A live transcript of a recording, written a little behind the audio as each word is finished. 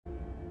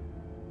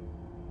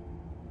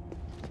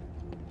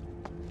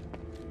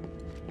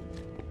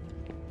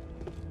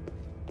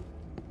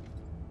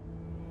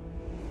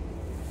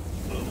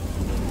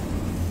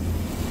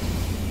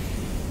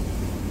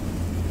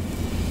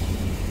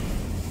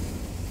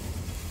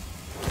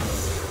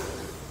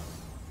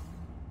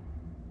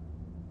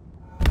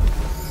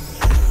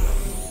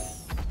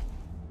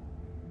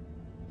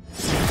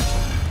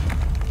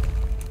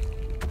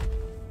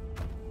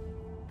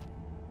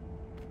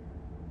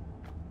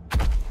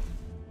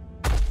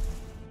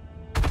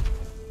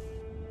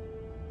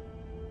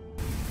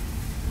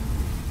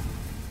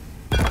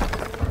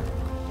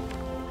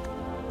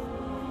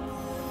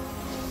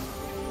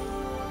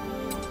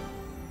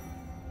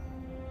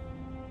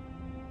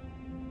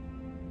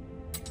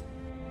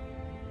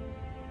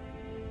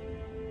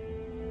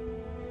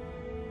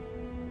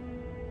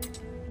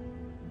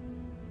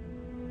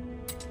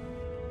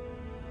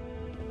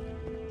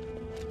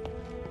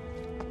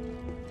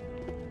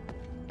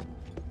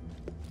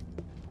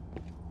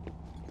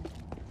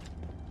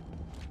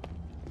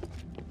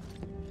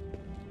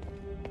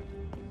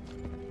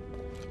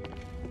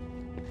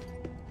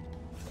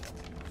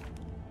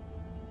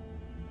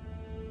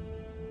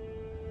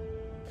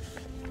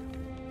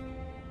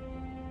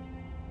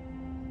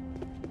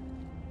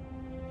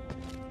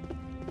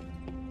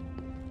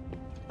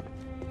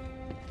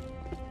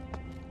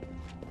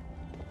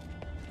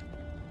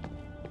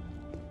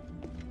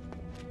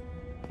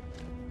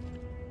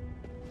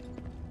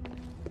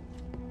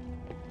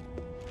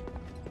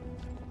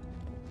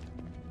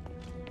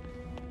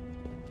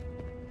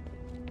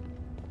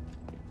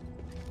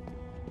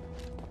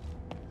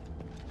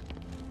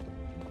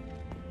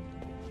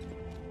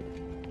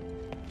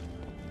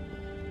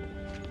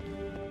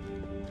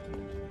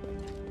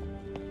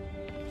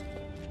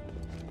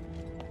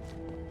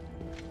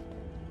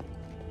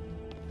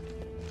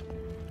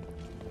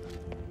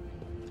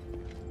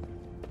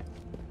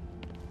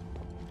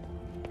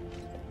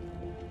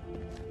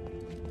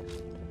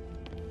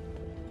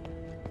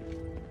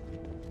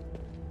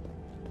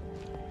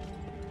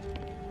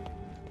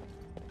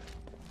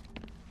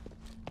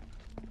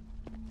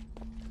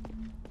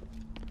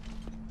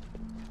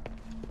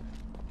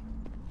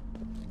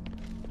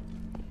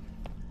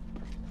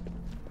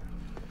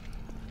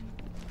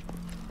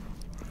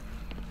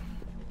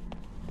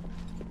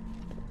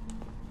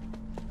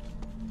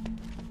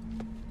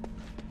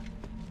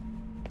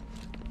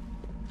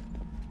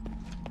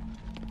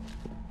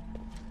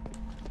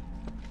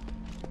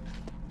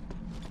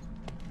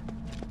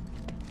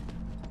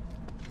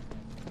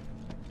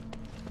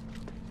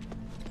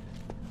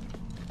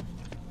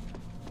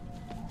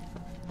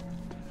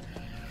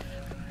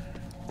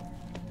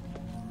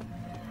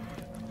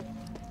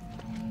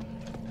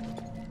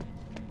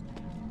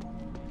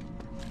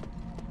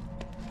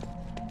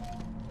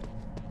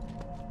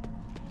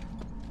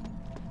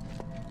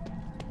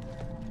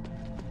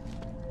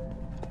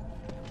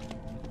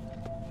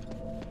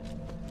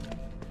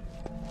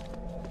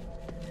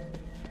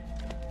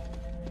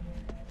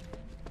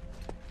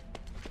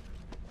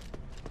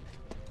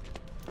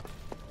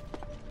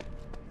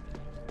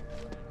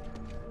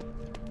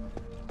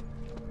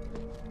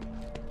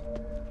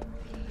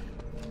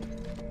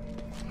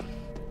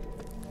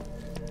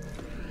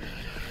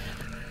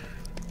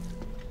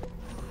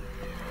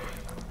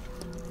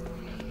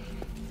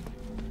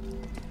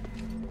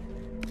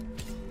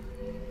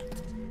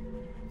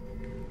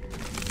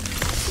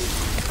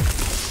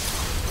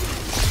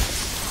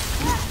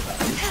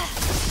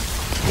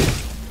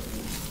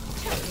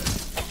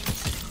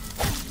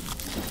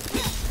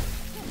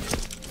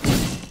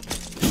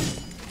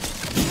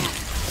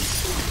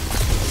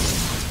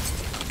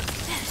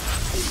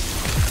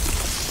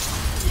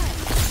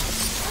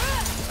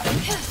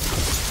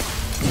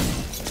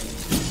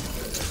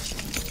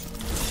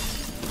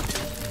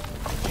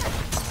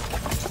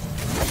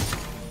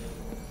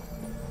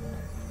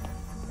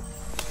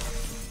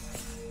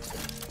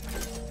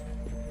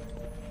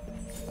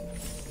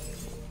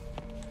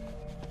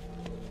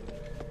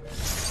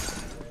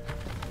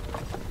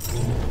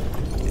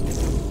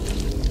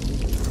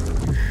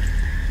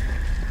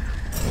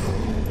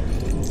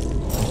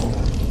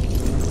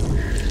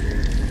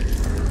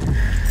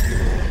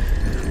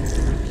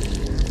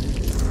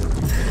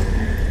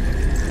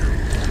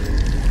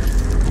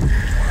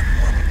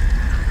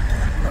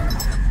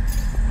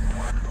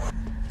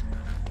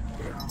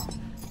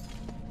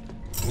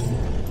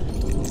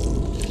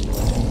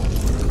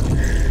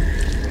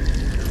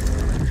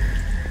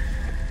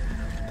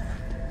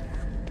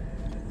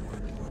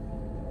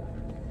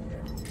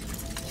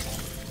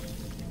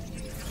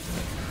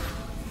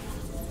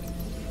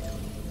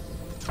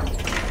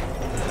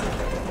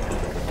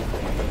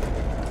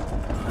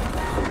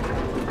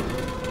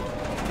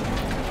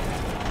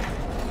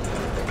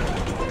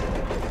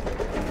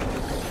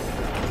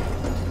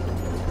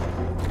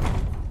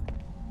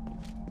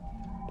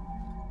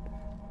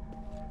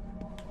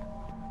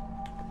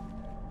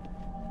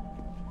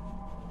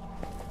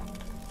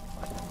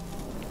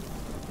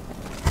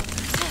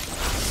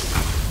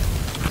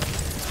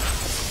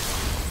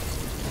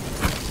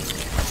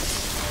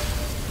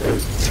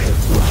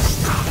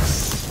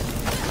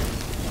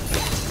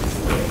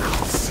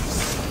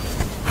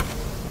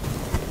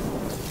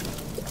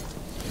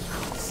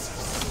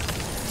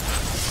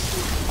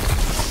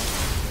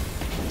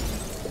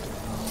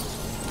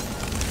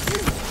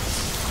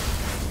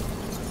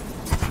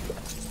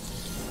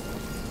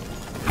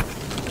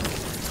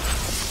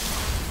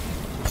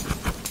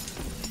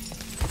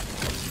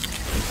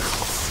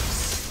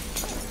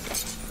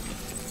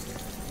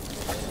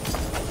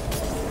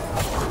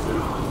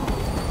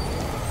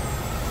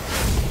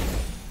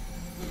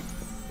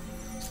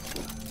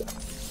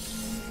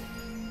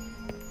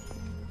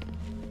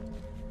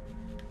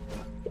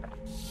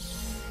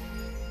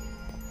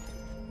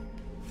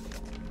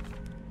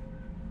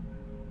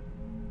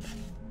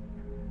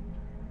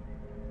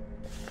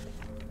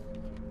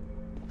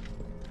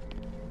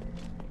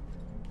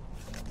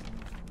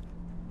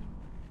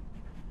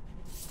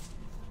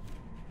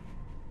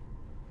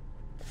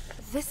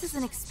This is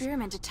an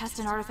experiment to test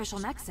an artificial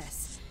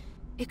nexus.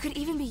 It could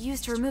even be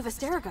used to remove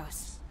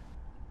Asterigos.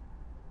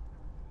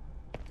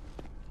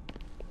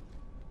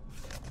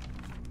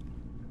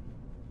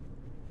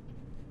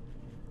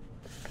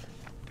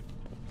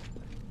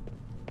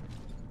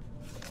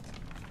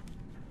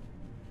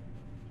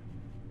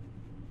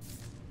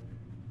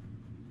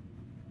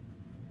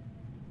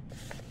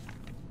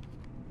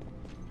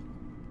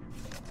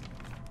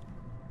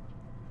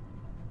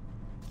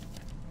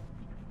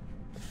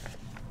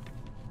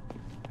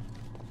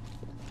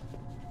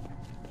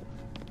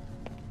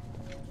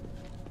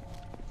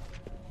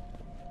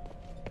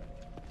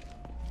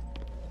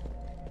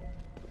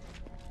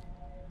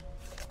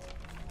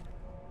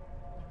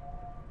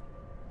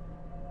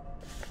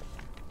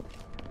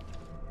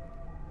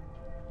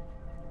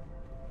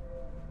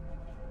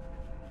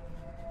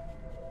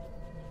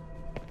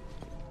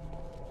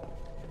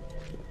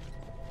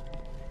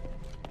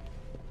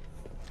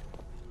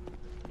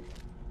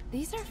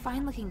 These are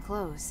fine-looking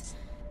clothes.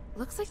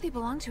 Looks like they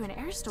belong to an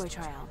Aristoy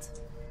child.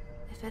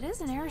 If it is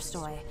an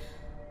Aristoy,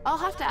 I'll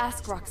have to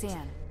ask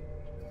Roxanne.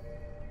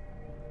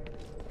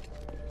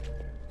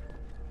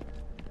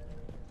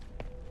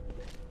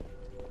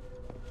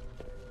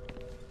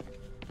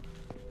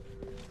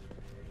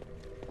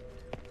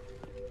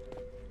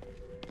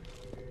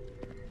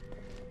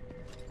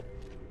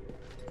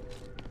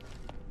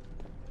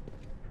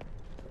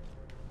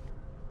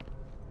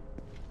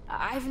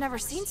 I've never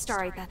seen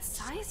Starite that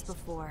size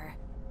before.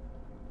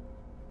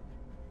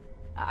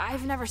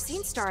 I've never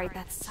seen Starite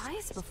that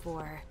size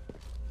before.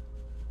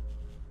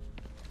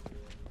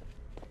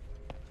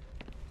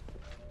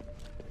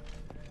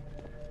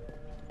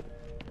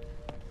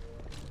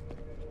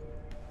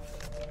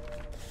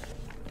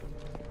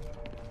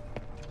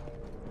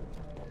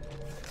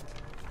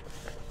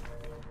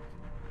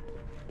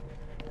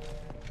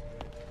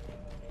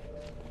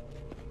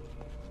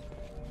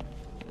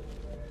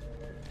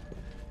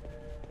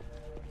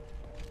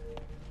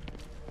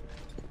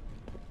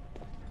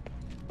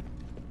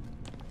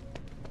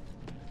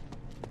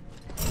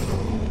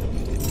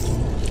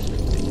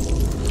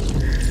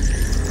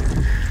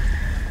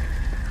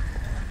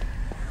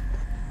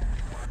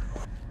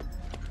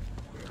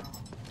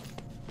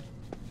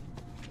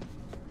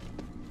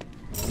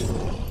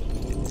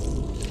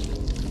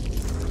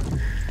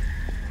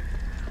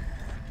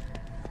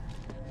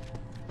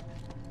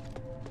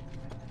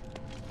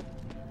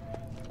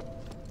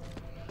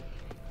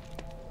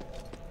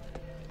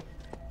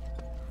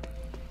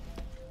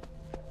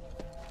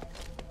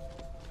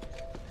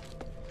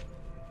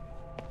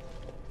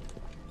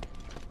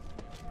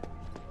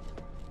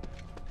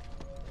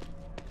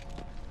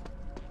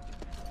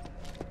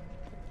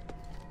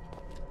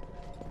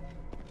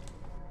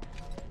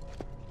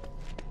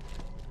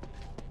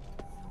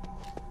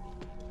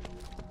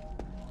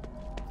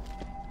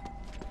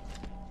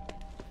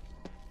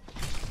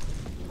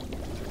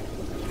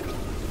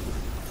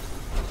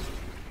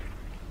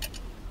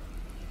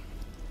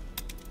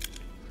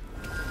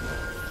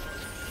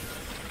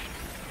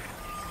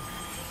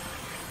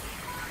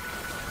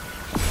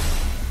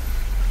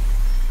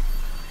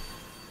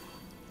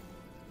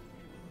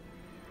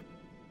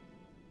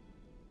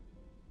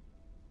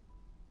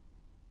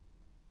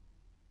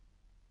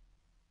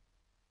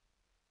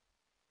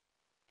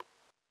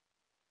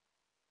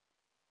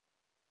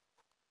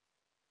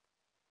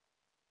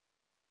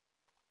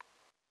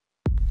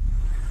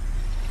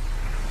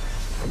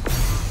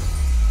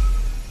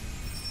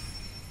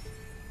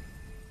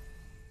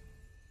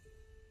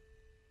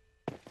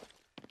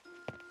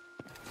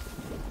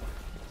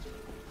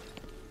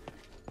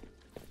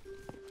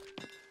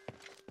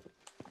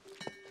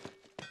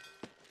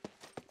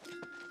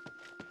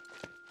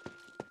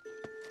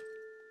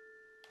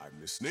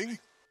 Listening?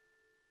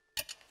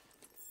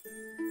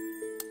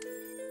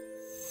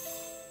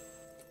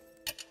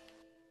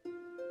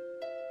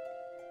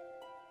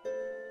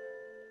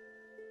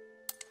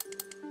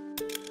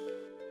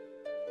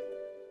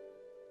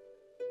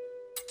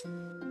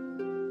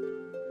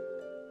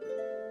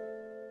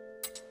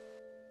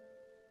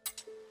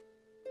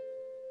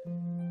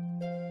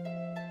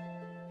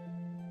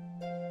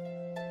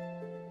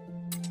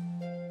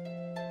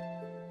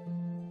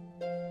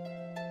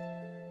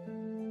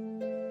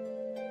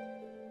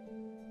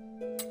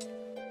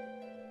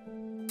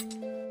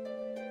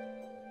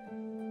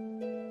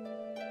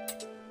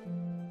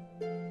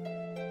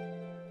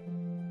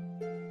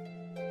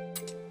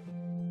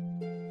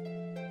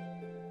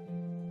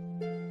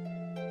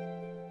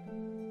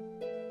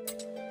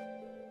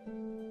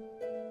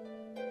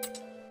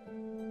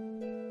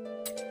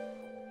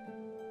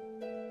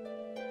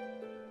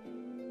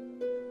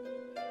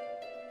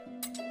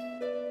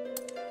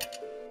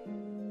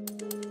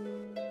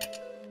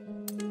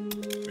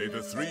 May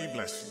the three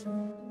bless you.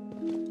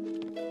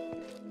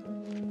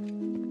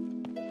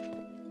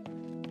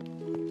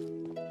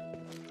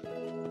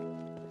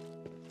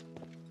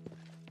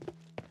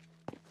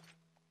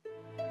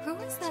 Who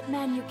is that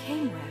man you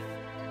came with?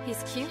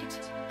 He's cute.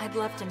 I'd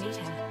love to meet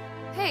him.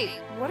 Hey,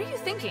 what are you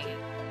thinking?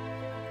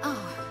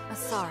 Oh,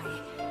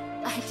 sorry.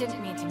 I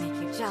didn't mean to make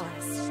you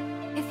jealous.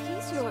 If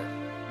he's your...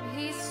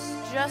 He's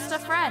just a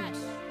friend.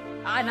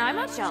 And I'm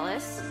not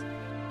jealous.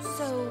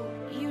 So,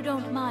 you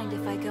don't mind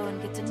if I go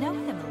and get to know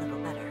him a little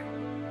better?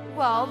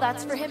 Well,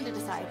 that's for him to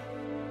decide.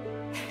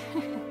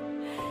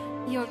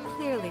 You're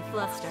clearly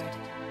flustered.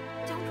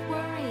 Don't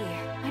worry.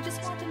 I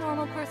just want a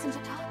normal person to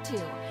talk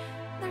to.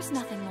 There's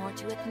nothing more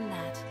to it than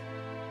that.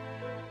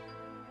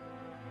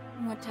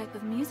 What type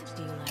of music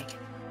do you like?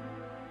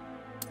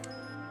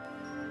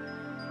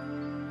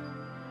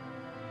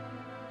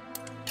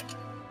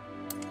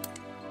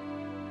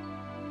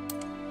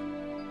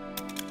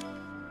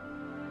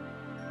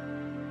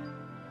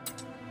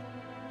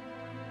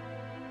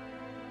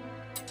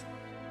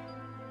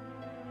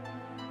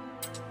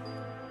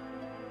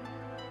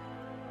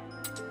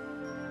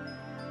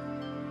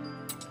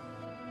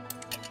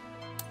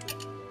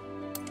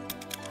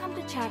 Come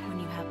to chat when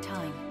you have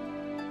time.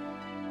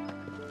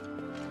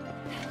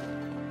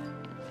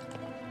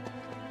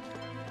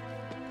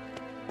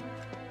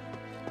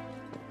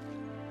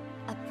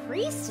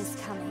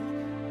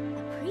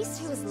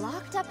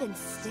 wrapped up in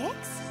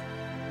sticks?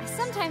 I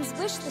sometimes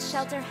wish the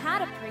shelter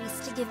had a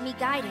priest to give me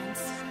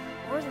guidance,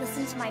 or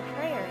listen to my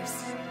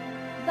prayers.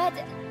 But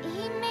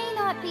he may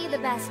not be the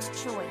best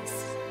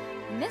choice.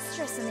 The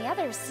mistress and the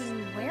others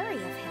seem wary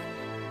of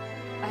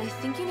him. I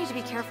think you need to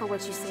be careful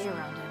what you say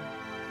around him.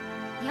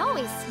 He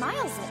always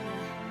smiles at me.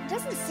 He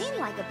doesn't seem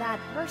like a bad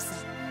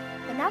person.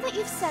 But now that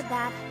you've said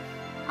that,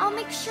 I'll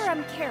make sure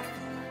I'm careful.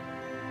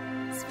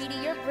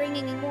 Sweetie, you're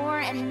bringing more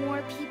and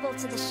more people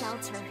to the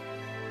shelter.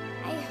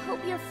 I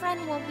hope your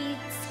friend won't be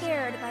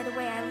scared by the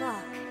way I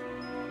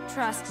look.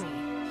 Trust me,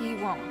 he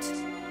won't.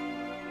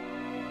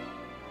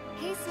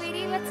 Hey,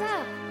 sweetie, what's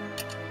up?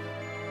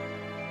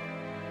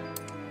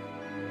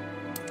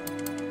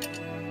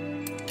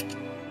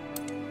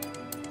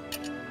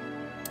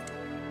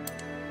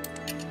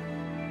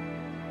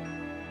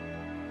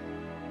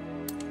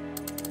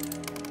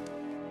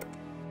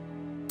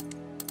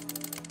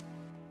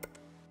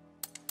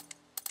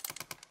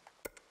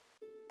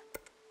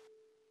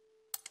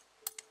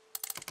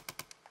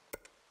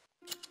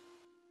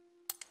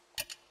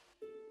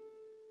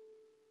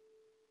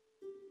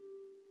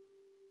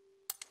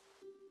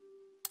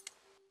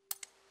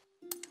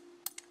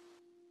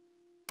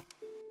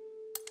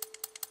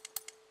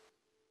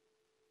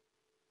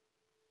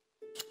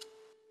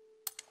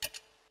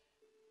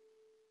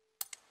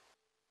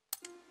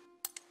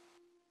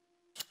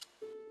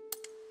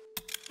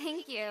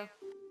 Thank you.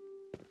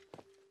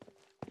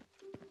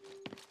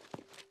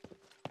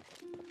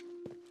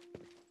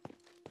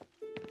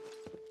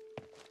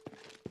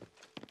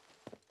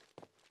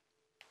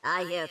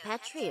 I hear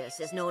Petrius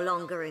is no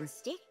longer in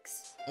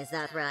Styx. Is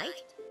that right?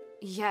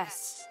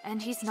 Yes,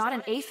 and he's not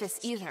an Aphis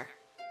either.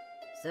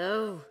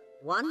 So,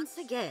 once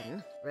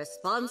again,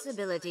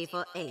 responsibility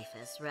for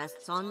Aphis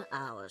rests on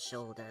our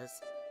shoulders.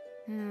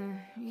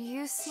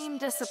 You seem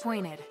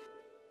disappointed.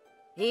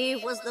 He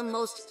was the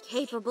most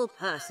capable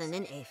person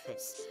in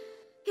Aphis.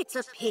 It's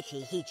a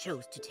pity he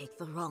chose to take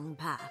the wrong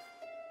path.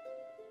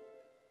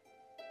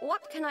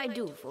 What can I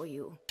do for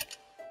you?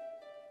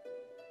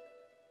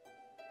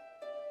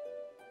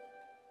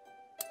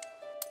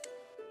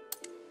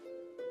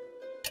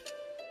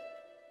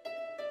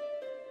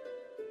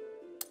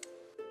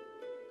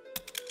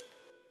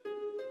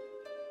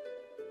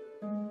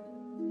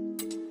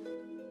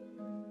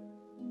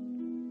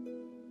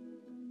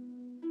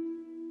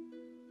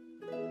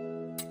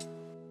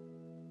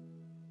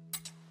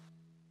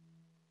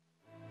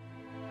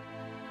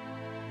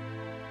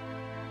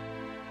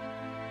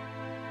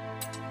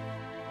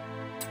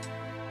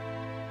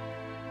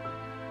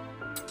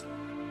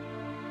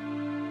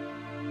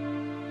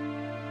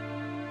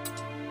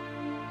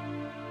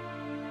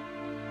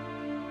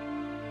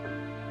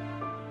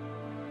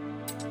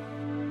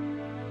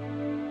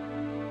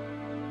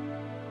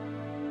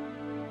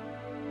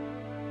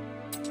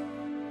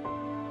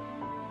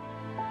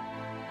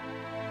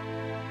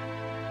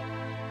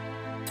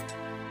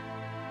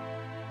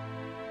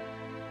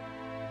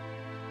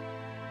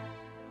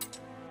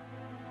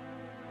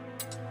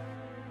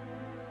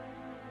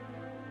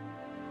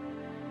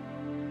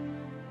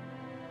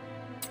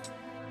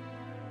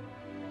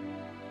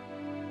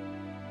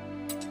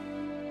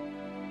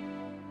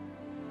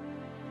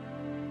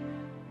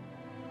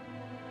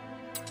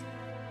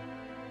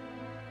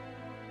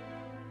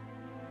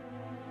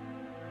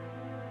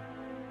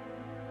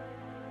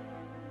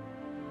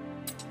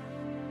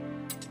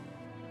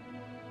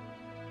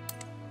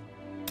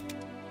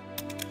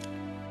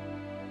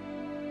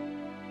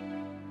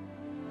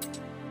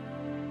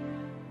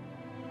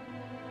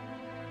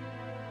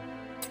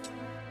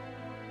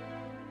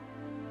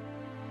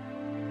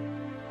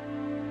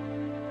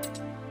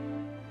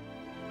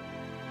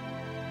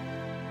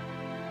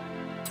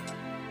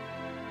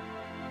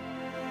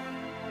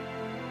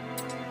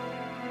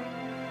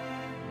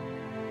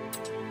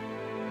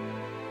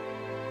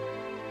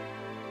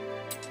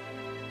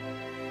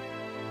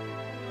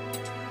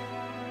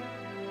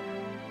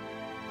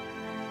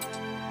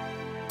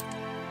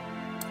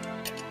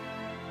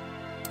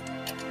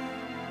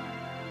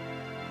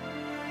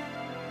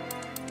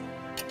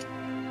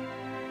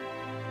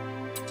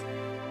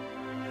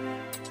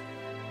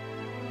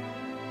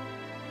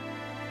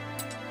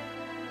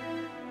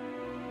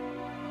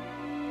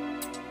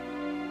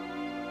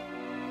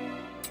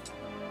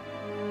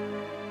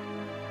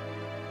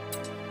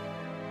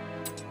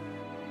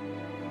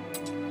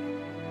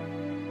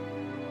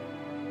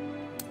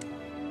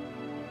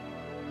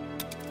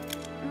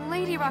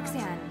 Lady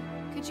Roxanne,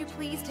 could you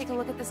please take a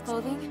look at this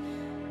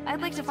clothing?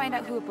 I'd like to find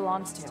out who it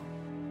belongs to.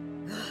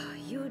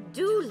 You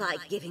do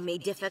like giving me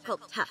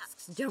difficult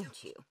tasks,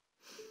 don't you?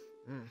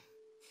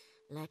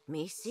 Let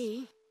me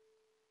see.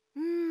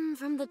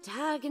 From the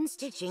tag and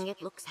stitching,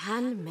 it looks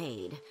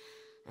handmade.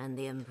 And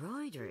the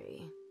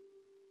embroidery...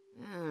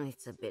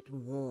 it's a bit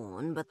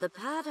worn, but the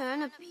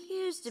pattern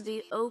appears to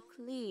be oak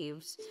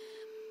leaves.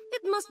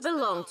 It must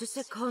belong to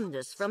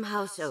Secundus from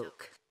House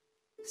Oak.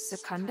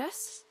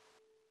 Secundus?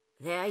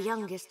 Their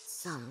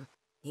youngest son.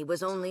 He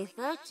was only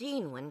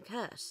 13 when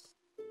cursed.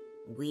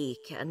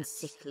 Weak and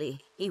sickly,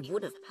 he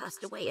would have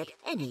passed away at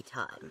any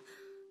time.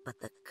 but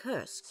the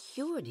curse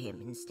cured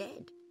him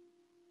instead.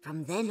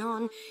 From then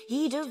on,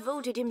 he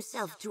devoted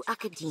himself to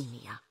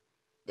academia.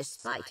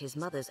 Despite his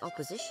mother's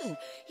opposition,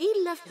 he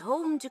left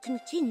home to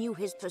continue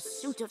his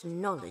pursuit of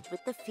knowledge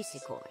with the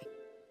Physickoi.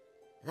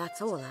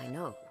 That's all I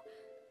know.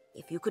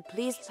 If you could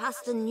please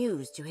pass the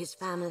news to his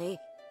family.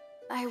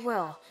 I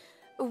will.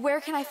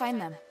 Where can I find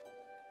them?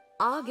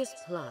 Arges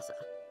Plaza.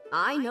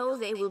 I know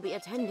they will be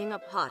attending a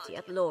party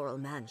at Laurel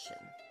Mansion.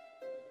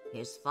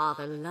 His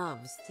father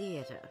loves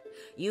theater.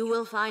 You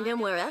will find him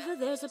wherever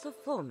there's a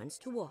performance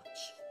to watch.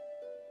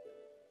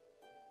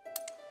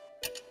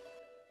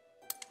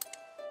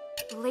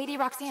 Lady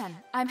Roxanne,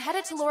 I'm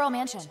headed to Laurel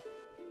Mansion.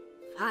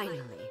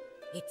 Finally,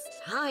 it's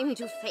time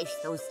to face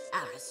those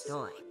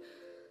Aristoi.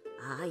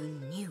 I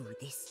knew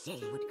this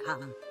day would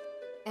come.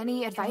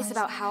 Any advice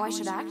about how I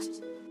should act?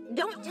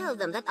 Don't tell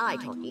them that I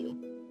taught you.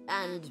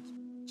 And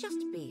just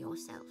be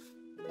yourself.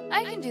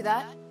 I can do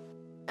that.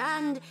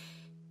 And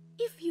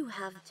if you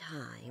have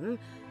time,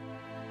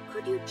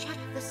 could you check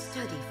the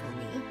study for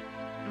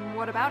me?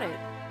 What about it?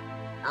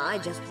 I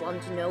just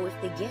want to know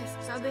if the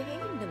guests are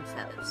behaving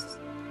themselves.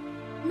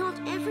 Not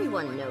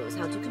everyone knows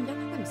how to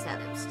conduct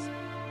themselves.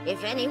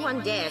 If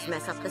anyone dares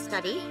mess up the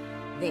study,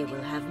 they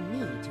will have me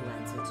to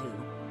answer to.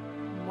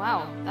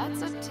 Wow,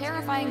 that's a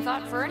terrifying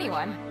thought for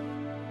anyone.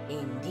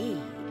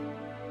 Indeed.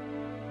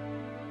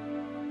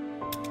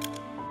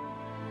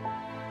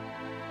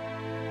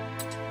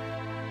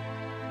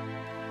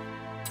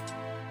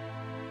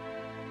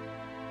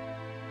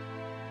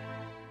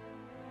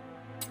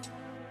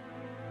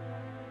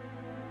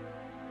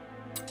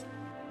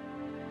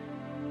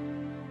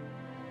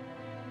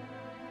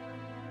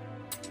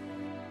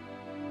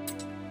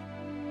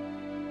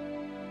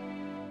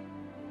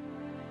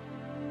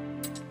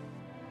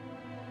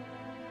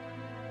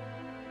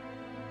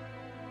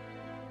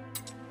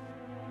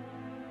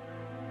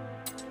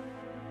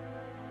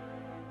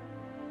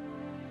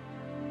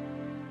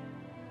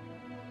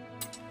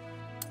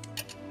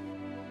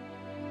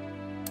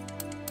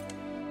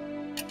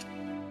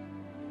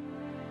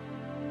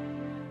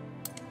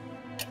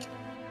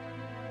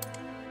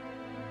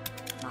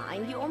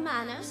 Mind your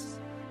manners.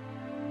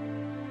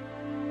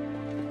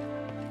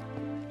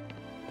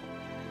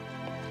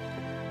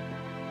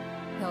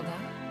 Hilda?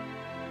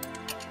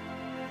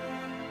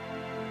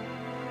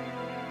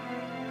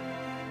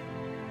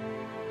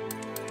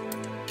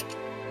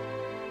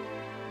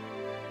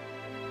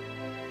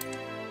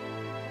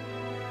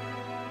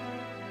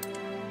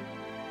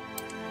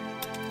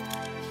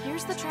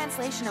 Here's the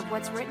translation of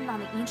what's written on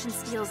the ancient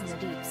steels in the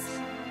deeps.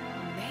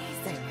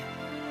 Amazing.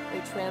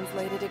 They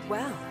translated it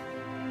well.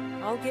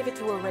 I'll give it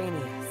to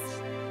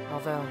Arrhenius.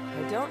 Although,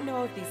 I don't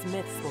know if these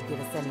myths will give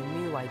us any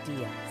new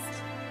ideas.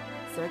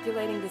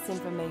 Circulating this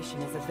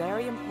information is a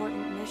very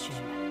important mission.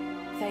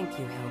 Thank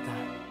you,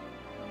 Hilda.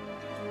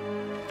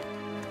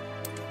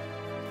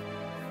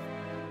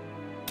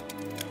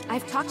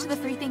 I've talked to the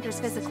Freethinkers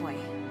Physickoi.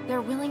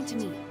 They're willing to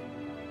meet.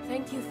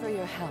 Thank you for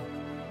your help.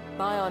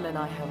 Bion and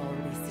I have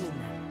already seen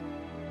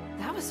them.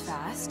 That was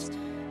fast.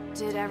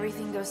 Did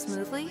everything go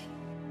smoothly?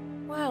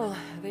 Well,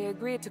 they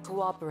agreed to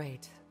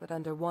cooperate, but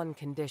under one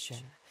condition.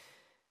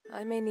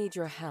 I may need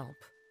your help.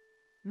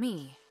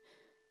 Me?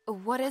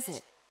 What is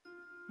it?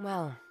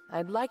 Well,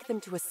 I'd like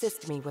them to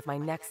assist me with my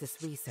Nexus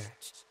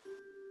research.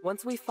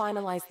 Once we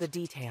finalize the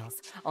details,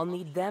 I'll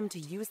need them to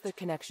use their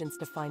connections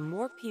to find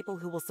more people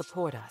who will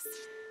support us.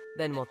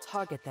 Then we'll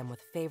target them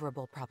with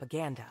favorable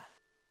propaganda.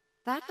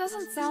 That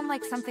doesn't sound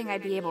like something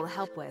I'd be able to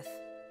help with.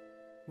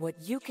 What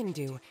you can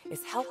do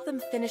is help them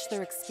finish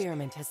their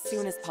experiment as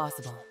soon as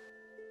possible.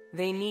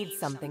 They need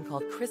something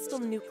called crystal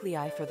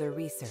nuclei for their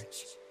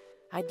research.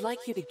 I'd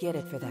like you to get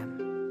it for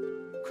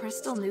them.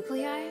 Crystal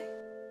nuclei?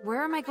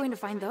 Where am I going to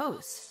find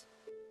those?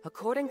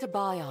 According to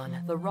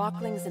Bion, the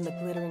Rocklings in the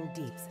Glittering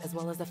Deeps, as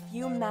well as a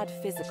few mad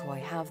Physickoi,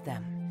 have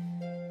them.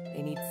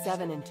 They need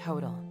 7 in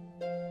total.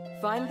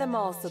 Find them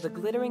all so the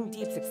Glittering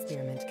Deeps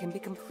experiment can be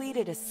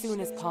completed as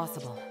soon as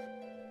possible.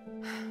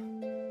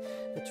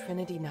 The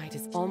Trinity Night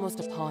is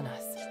almost upon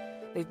us.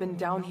 They've been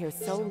down here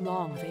so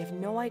long, they have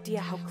no idea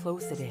how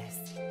close it is.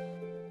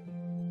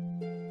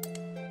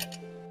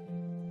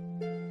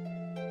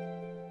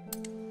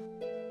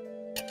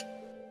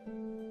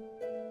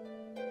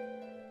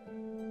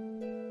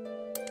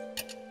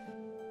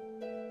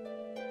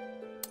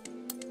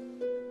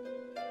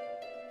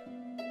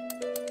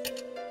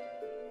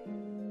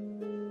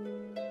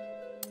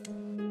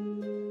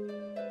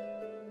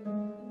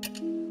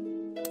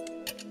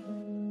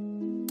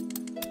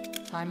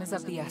 Time is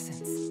of the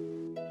essence.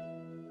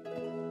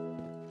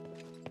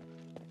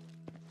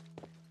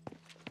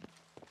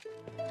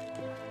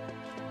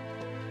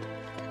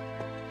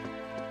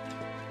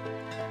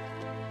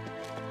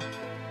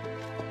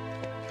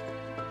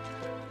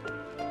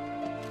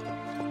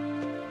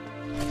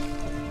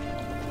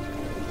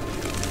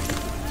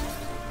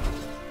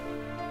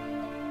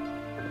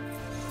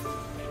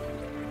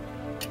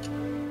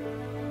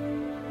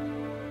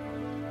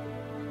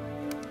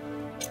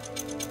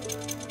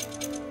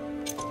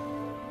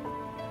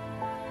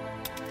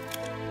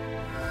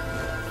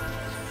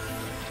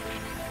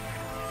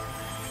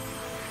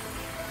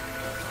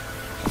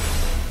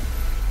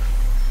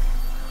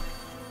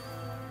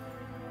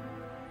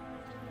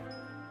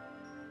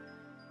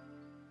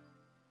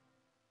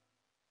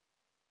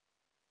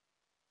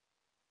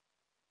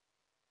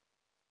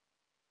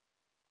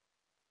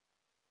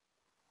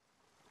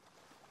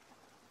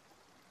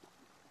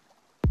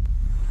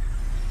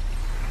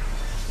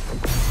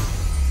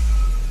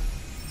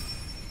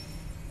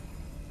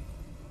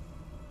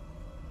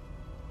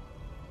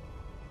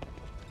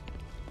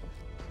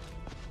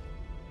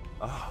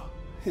 Ah,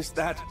 is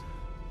that...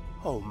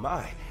 Oh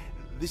my,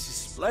 this is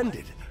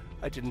splendid.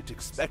 I didn't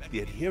expect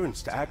the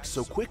adherents to act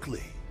so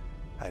quickly.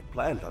 I had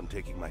planned on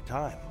taking my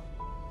time.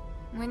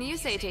 When you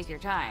say take your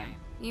time,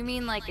 you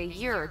mean like a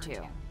year or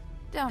two,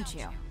 don't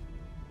you?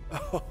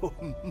 Oh,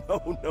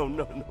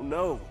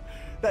 no.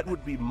 That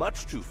would be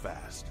much too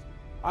fast.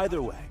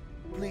 Either way,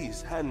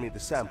 please hand me the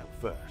sample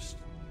first.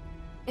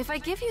 If I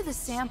give you the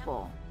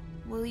sample,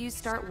 will you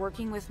start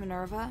working with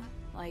Minerva,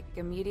 like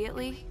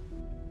immediately?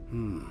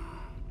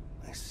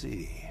 I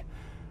see.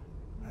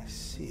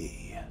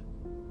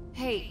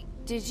 Hey,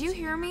 did you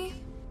hear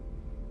me?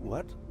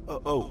 What?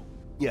 Oh,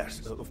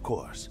 yes, of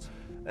course.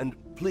 And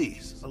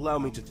please, allow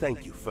me to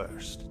thank you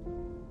first.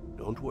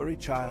 Don't worry,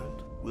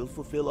 child. We'll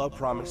fulfill our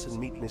promise and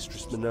meet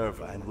Mistress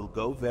Minerva, and we'll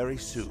go very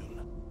soon.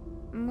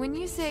 When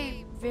you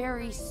say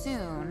very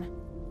soon...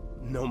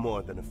 No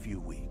more than a few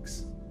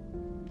weeks.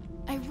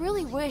 I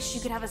really wish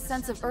you could have a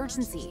sense of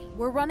urgency.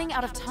 We're running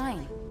out of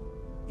time.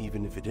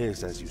 Even if it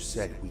is, as you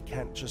said, we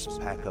can't just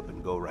pack up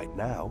and go right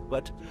now,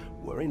 but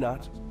worry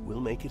not, we'll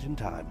make it in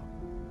time.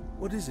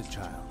 What is it,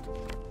 child?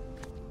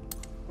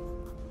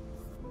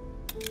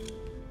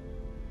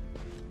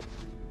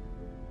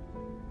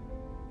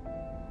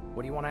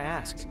 What do you want to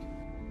ask?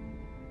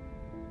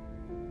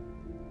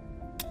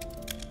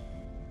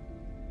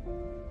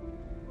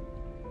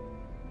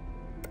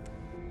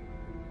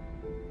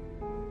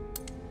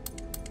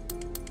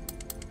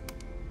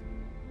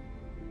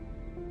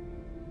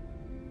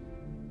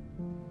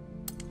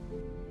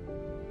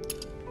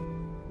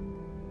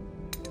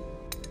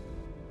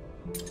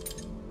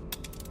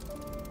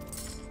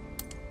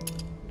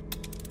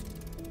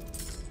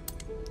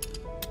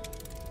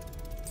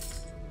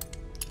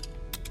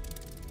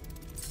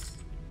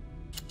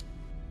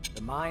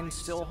 The mine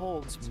still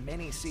holds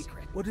many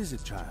secrets. What is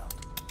it, child?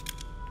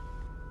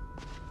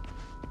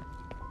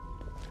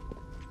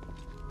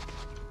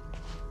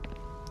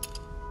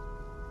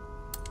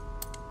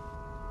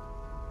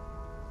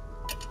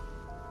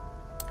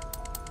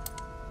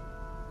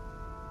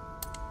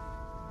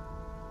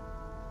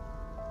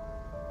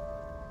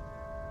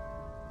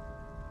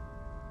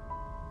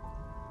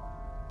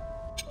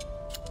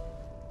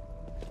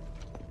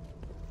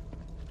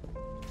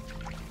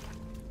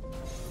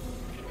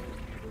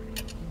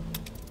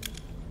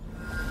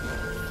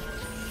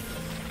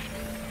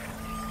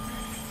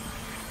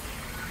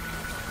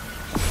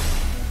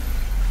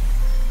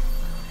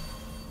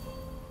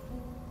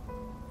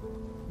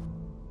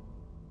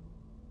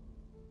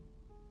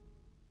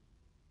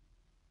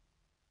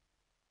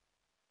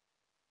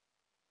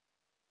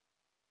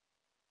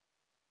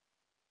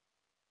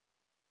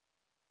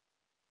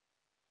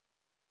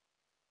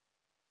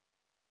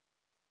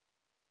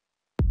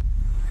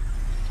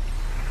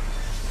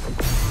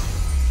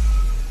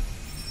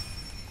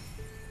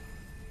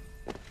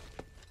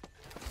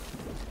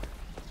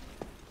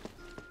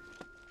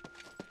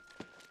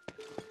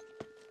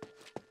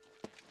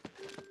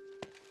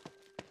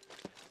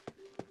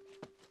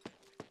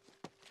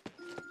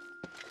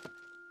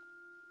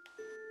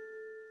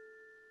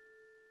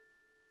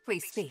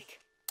 Please speak.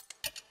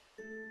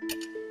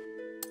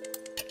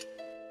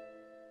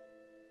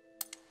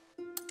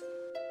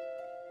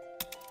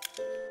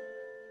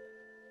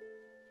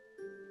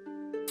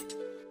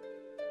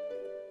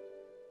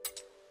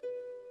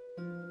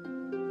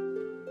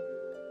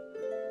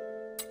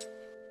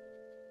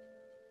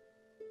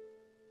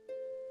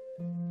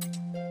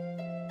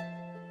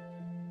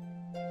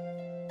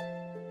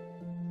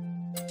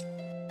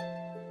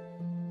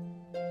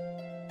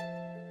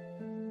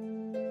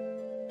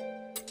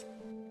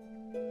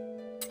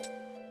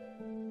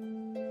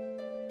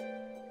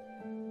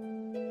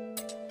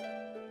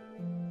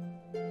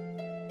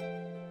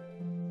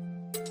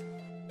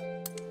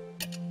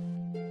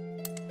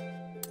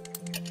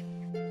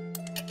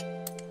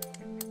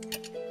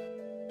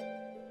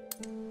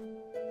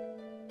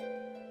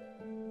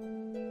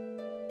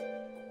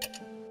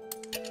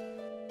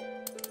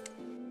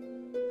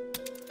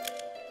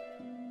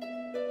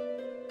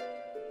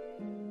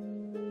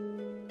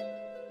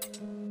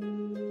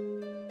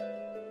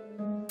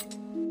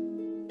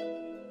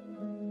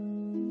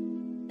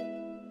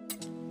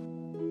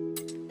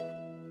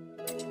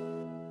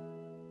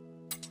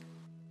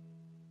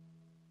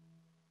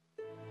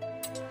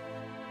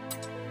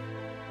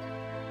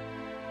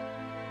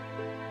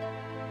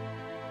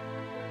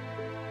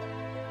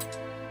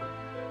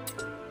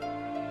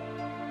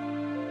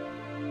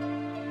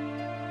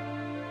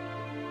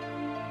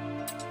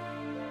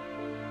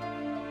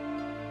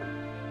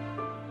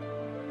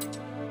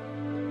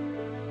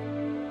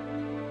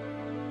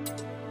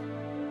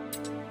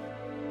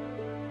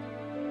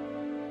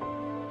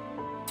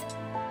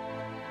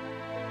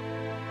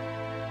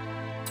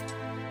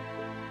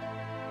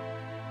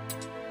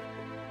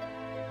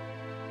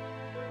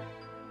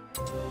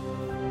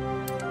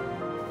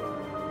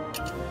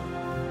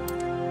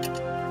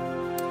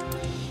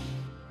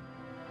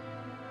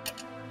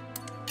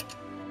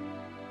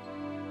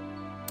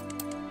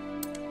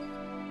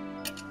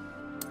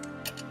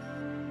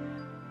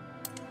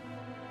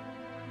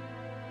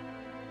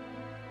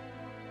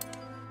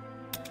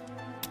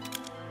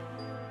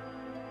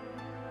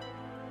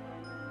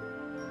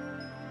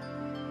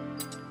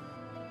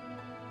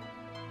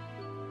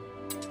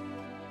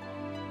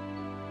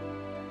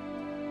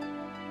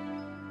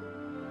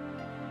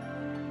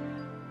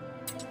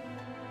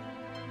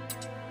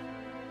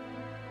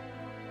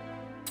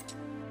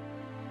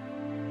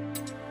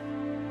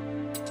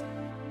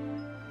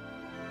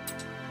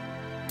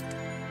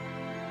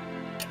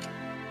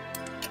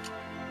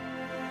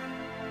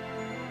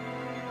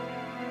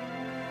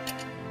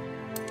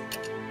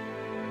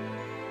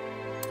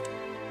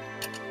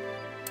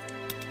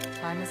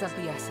 Time is of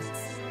the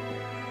essence.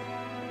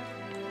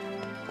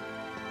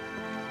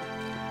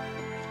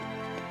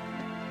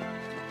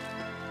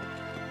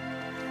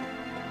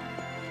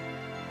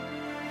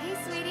 Hey,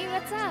 sweetie,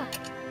 what's up?